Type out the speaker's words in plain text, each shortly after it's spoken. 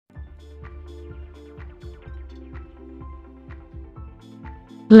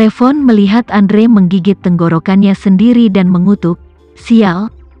Levon melihat Andre menggigit tenggorokannya sendiri dan mengutuk,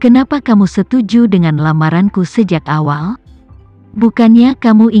 "Sial, kenapa kamu setuju dengan lamaranku sejak awal? Bukannya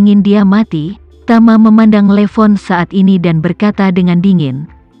kamu ingin dia mati?" Tama memandang Levon saat ini dan berkata dengan dingin,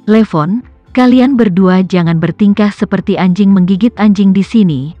 "Levon, kalian berdua jangan bertingkah seperti anjing menggigit anjing di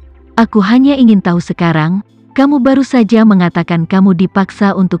sini. Aku hanya ingin tahu sekarang, kamu baru saja mengatakan kamu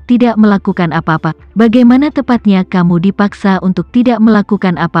dipaksa untuk tidak melakukan apa-apa. Bagaimana tepatnya kamu dipaksa untuk tidak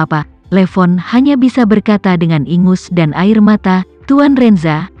melakukan apa-apa?" Levon hanya bisa berkata dengan ingus dan air mata, "Tuan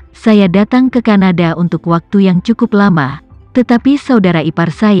Renza, saya datang ke Kanada untuk waktu yang cukup lama. Tetapi saudara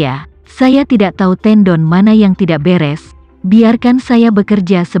ipar saya tidak tahu tendon mana yang tidak beres. Biarkan saya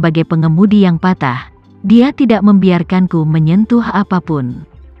bekerja sebagai pengemudi yang patah. Dia tidak membiarkanku menyentuh apapun.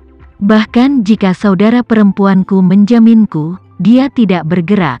 Bahkan jika saudara perempuanku menjaminku, dia tidak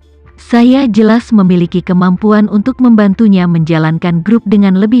bergerak. Saya jelas memiliki kemampuan untuk membantunya menjalankan grup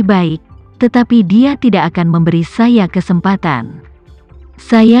dengan lebih baik, tetapi dia tidak akan memberi saya kesempatan.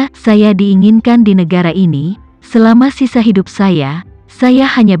 Saya diinginkan di negara ini. Selama sisa hidup saya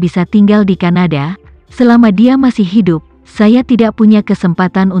hanya bisa tinggal di Kanada. Selama dia masih hidup, saya tidak punya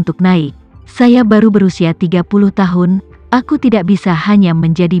kesempatan untuk naik. Saya baru berusia 30 tahun. Aku tidak bisa hanya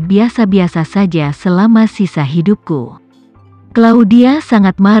menjadi biasa-biasa saja selama sisa hidupku." Claudia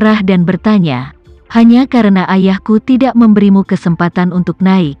sangat marah dan bertanya, "Hanya karena ayahku tidak memberimu kesempatan untuk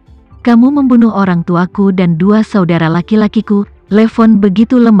naik, kamu membunuh orang tuaku dan 2 saudara laki-lakiku?" Levon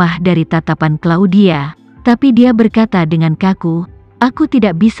begitu lemah dari tatapan Claudia, tapi dia berkata dengan kaku, "Aku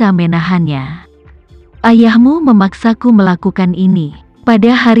tidak bisa menahannya. Ayahmu memaksaku melakukan ini.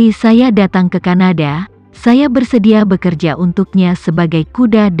 Pada hari saya datang ke Kanada, saya bersedia bekerja untuknya sebagai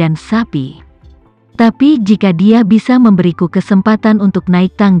kuda dan sapi. Tapi jika dia bisa memberiku kesempatan untuk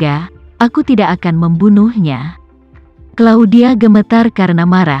naik tangga, aku tidak akan membunuhnya." Claudia gemetar karena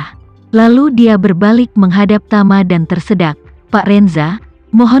marah. Lalu dia berbalik menghadap Tama dan tersedak, "Pak Renza,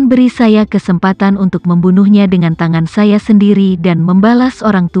 mohon beri saya kesempatan untuk membunuhnya dengan tangan saya sendiri dan membalas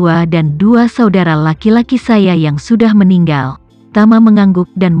orang tua dan 2 saudara laki-laki saya yang sudah meninggal." Tama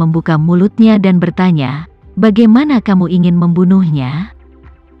mengangguk dan membuka mulutnya dan bertanya, "Bagaimana kamu ingin membunuhnya?"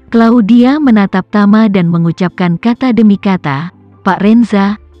 Claudia menatap Tama dan mengucapkan kata demi kata, "Pak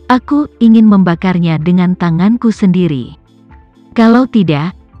Renza, aku ingin membakarnya dengan tanganku sendiri. Kalau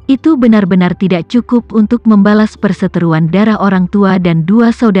tidak, itu benar-benar tidak cukup untuk membalas perseteruan darah orang tua dan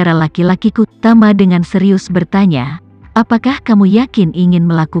 2 saudara laki-lakiku." Tama dengan serius bertanya, "Apakah kamu yakin ingin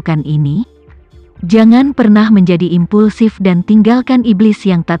melakukan ini? Jangan pernah menjadi impulsif dan tinggalkan iblis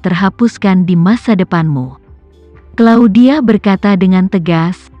yang tak terhapuskan di masa depanmu." Claudia berkata dengan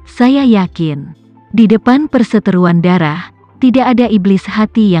tegas, "Saya yakin. Di depan perseteruan darah, tidak ada iblis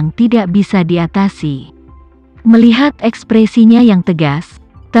hati yang tidak bisa diatasi." Melihat ekspresinya yang tegas,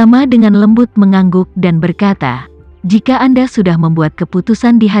 Tama dengan lembut mengangguk dan berkata, "Jika Anda sudah membuat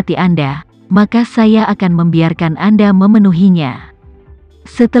keputusan di hati Anda, maka saya akan membiarkan Anda memenuhinya."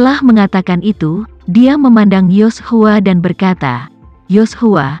 Setelah mengatakan itu, dia memandang Yoshua dan berkata,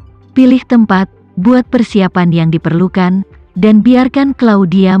 "Yoshua, pilih tempat, buat persiapan yang diperlukan, dan biarkan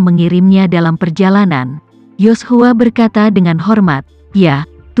Claudia mengirimnya dalam perjalanan." Yoshua berkata dengan hormat, "Ya,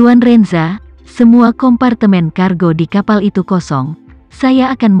 Tuan Renza, semua kompartemen kargo di kapal itu kosong.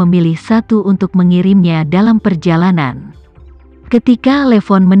 Saya akan memilih 1 untuk mengirimnya dalam perjalanan." Ketika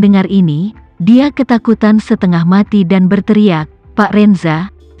Levon mendengar ini, dia ketakutan setengah mati dan berteriak, "Pak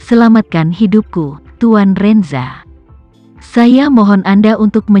Renza, selamatkan hidupku, Tuan Renza. Saya mohon Anda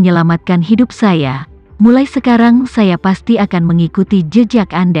untuk menyelamatkan hidup saya. Mulai sekarang saya pasti akan mengikuti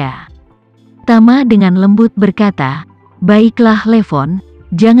jejak Anda." Tama dengan lembut berkata, "Baiklah Levon,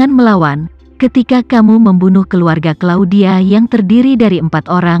 jangan melawan. Ketika kamu membunuh keluarga Claudia yang terdiri dari 4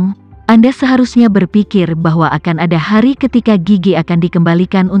 orang, Anda seharusnya berpikir bahwa akan ada hari ketika gigi akan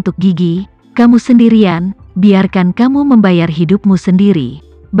dikembalikan untuk gigi. Kamu sendirian, biarkan kamu membayar hidupmu sendiri.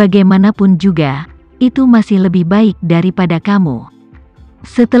 Bagaimanapun juga, itu masih lebih baik daripada kamu."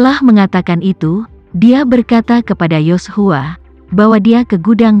 Setelah mengatakan itu, dia berkata kepada Yoshua, "Bawa dia ke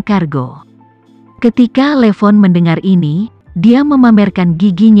gudang kargo." Ketika Levon mendengar ini, dia memamerkan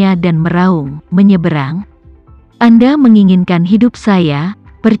giginya dan meraung, "Menyeberang? Anda menginginkan hidup saya,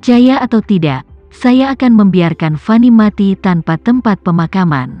 percaya atau tidak, saya akan membiarkan Fanny mati tanpa tempat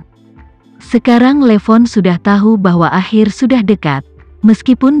pemakaman." Sekarang Levon sudah tahu bahwa akhir sudah dekat.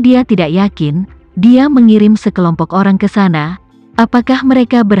 Meskipun dia tidak yakin, dia mengirim sekelompok orang ke sana. Apakah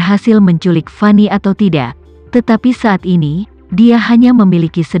mereka berhasil menculik Fanny atau tidak? Tetapi saat ini, dia hanya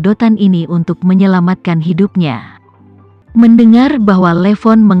memiliki sedotan ini untuk menyelamatkan hidupnya. Mendengar bahwa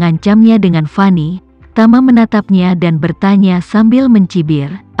Levon mengancamnya dengan Fanny, Tama menatapnya dan bertanya sambil mencibir,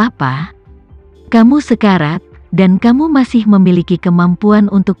 "Apa? Kamu sekarat, dan kamu masih memiliki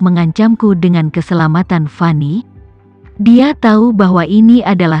kemampuan untuk mengancamku dengan keselamatan Fanny?" Dia tahu bahwa ini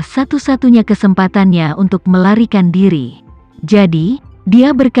adalah satu-satunya kesempatannya untuk melarikan diri. Jadi,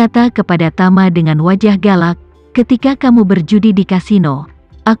 dia berkata kepada Tama dengan wajah galak, "Ketika kamu berjudi di kasino,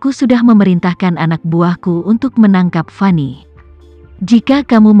 aku sudah memerintahkan anak buahku untuk menangkap Fanny. Jika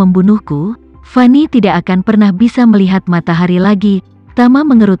kamu membunuhku, Fanny tidak akan pernah bisa melihat matahari lagi." Tama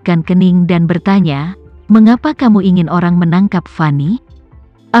mengerutkan kening dan bertanya, "Mengapa kamu ingin orang menangkap Fanny?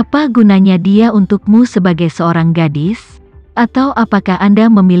 Apa gunanya dia untukmu sebagai seorang gadis? Atau apakah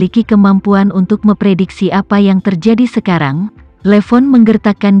Anda memiliki kemampuan untuk memprediksi apa yang terjadi sekarang?" Levon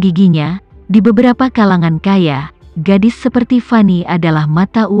menggertakkan giginya. Di beberapa kalangan kaya, gadis seperti Fanny adalah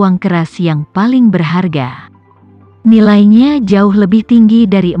mata uang keras yang paling berharga. Nilainya jauh lebih tinggi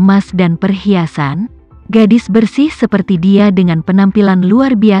dari emas dan perhiasan. Gadis bersih seperti dia dengan penampilan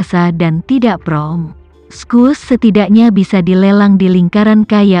luar biasa dan tidak promiskuus setidaknya bisa dilelang di lingkaran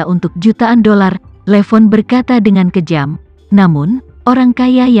kaya untuk jutaan dolar, Levon berkata dengan kejam. Namun, orang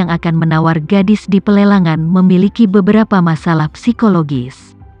kaya yang akan menawar gadis di pelelangan memiliki beberapa masalah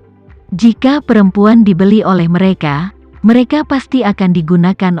psikologis. Jika perempuan dibeli oleh mereka, mereka pasti akan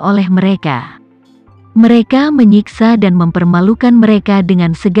digunakan oleh mereka. Mereka menyiksa dan mempermalukan mereka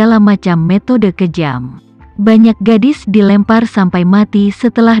dengan segala macam metode kejam. Banyak gadis dilempar sampai mati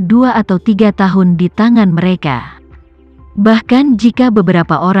setelah 2 atau 3 tahun di tangan mereka. Bahkan jika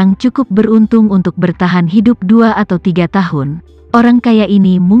beberapa orang cukup beruntung untuk bertahan hidup 2 atau 3 tahun, orang kaya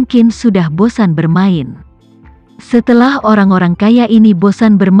ini mungkin sudah bosan bermain. Setelah orang-orang kaya ini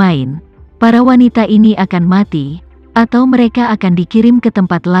bosan bermain, para wanita ini akan mati, atau mereka akan dikirim ke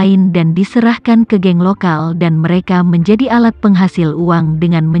tempat lain dan diserahkan ke geng lokal dan mereka menjadi alat penghasil uang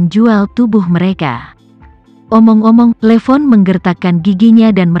dengan menjual tubuh mereka. Omong-omong, Levon menggertakkan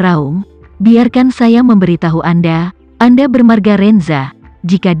giginya dan meraung, "Biarkan saya memberitahu Anda, Anda bermarga Renza.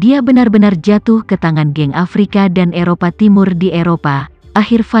 Jika dia benar-benar jatuh ke tangan geng Afrika dan Eropa Timur di Eropa,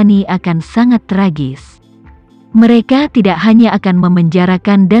 akhir Fanny akan sangat tragis. Mereka tidak hanya akan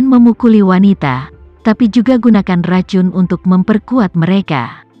memenjarakan dan memukuli wanita, tapi juga gunakan racun untuk memperkuat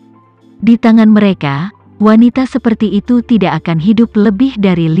mereka. Di tangan mereka, wanita seperti itu tidak akan hidup lebih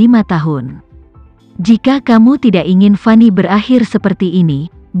dari 5 tahun. Jika kamu tidak ingin Fanny berakhir seperti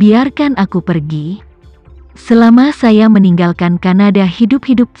ini, biarkan aku pergi. Selama saya meninggalkan Kanada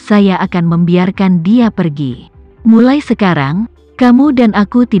hidup-hidup, saya akan membiarkan dia pergi. Mulai sekarang, kamu dan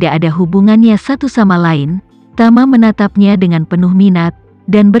aku tidak ada hubungannya satu sama lain." Tama menatapnya dengan penuh minat,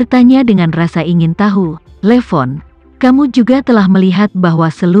 dan bertanya dengan rasa ingin tahu, "Levon, kamu juga telah melihat bahwa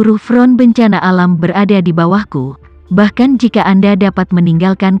seluruh front bencana alam berada di bawahku. Bahkan jika Anda dapat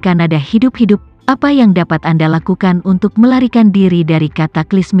meninggalkan Kanada hidup-hidup, apa yang dapat Anda lakukan untuk melarikan diri dari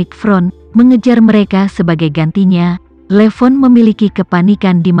kataklizmik front, mengejar mereka sebagai gantinya?" Levon memiliki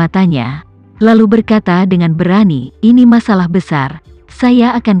kepanikan di matanya, lalu berkata dengan berani, "Ini masalah besar.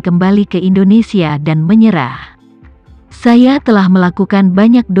 Saya akan kembali ke Indonesia dan menyerah. Saya telah melakukan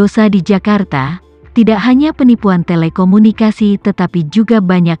banyak dosa di Jakarta, tidak hanya penipuan telekomunikasi tetapi juga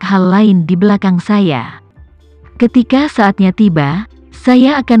banyak hal lain di belakang saya. Ketika saatnya tiba,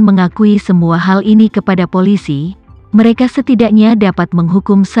 saya akan mengakui semua hal ini kepada polisi. Mereka setidaknya dapat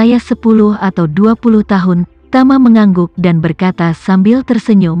menghukum saya 10 atau 20 tahun. Tama mengangguk dan berkata sambil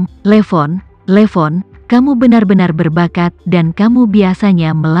tersenyum, Levon, kamu benar-benar berbakat dan kamu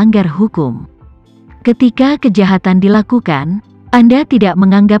biasanya melanggar hukum. Ketika kejahatan dilakukan, Anda tidak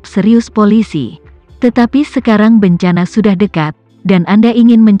menganggap serius polisi. Tetapi sekarang bencana sudah dekat, dan Anda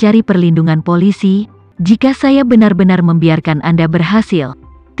ingin mencari perlindungan polisi. Jika saya benar-benar membiarkan Anda berhasil,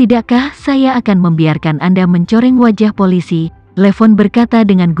 tidakkah saya akan membiarkan Anda mencoreng wajah polisi? Levon berkata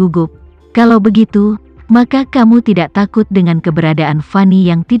dengan gugup, "Kalau begitu, maka kamu tidak takut dengan keberadaan Fanny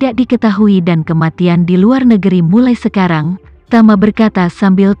yang tidak diketahui dan kematian di luar negeri mulai sekarang?" Tama berkata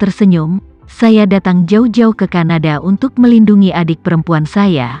sambil tersenyum, "Saya datang jauh-jauh ke Kanada untuk melindungi adik perempuan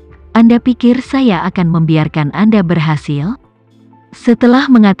saya. Anda pikir saya akan membiarkan Anda berhasil?" Setelah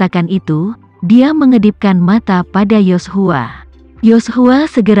mengatakan itu, dia mengedipkan mata pada Yoshua. Yoshua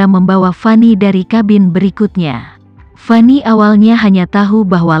segera membawa Fanny dari kabin berikutnya. Fanny awalnya hanya tahu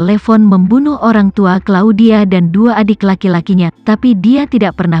bahwa Levon membunuh orang tua Claudia dan 2 adik laki-lakinya, tapi dia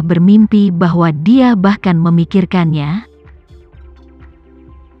tidak pernah bermimpi bahwa dia bahkan memikirkannya.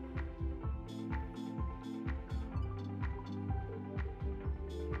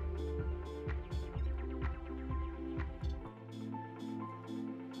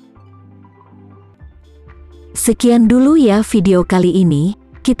 Sekian dulu ya video kali ini.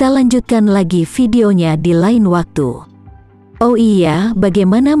 Kita lanjutkan lagi videonya di lain waktu. Oh iya,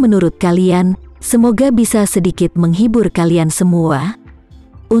 bagaimana menurut kalian? Semoga bisa sedikit menghibur kalian semua.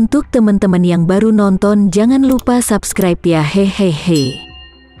 Untuk teman-teman yang baru nonton, jangan lupa subscribe ya, hehehe.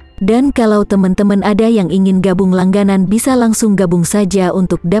 Dan kalau teman-teman ada yang ingin gabung langganan, bisa langsung gabung saja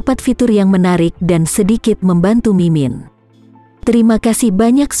untuk dapat fitur yang menarik dan sedikit membantu Mimin. Terima kasih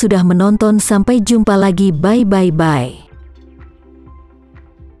banyak sudah menonton, sampai jumpa lagi, bye bye bye.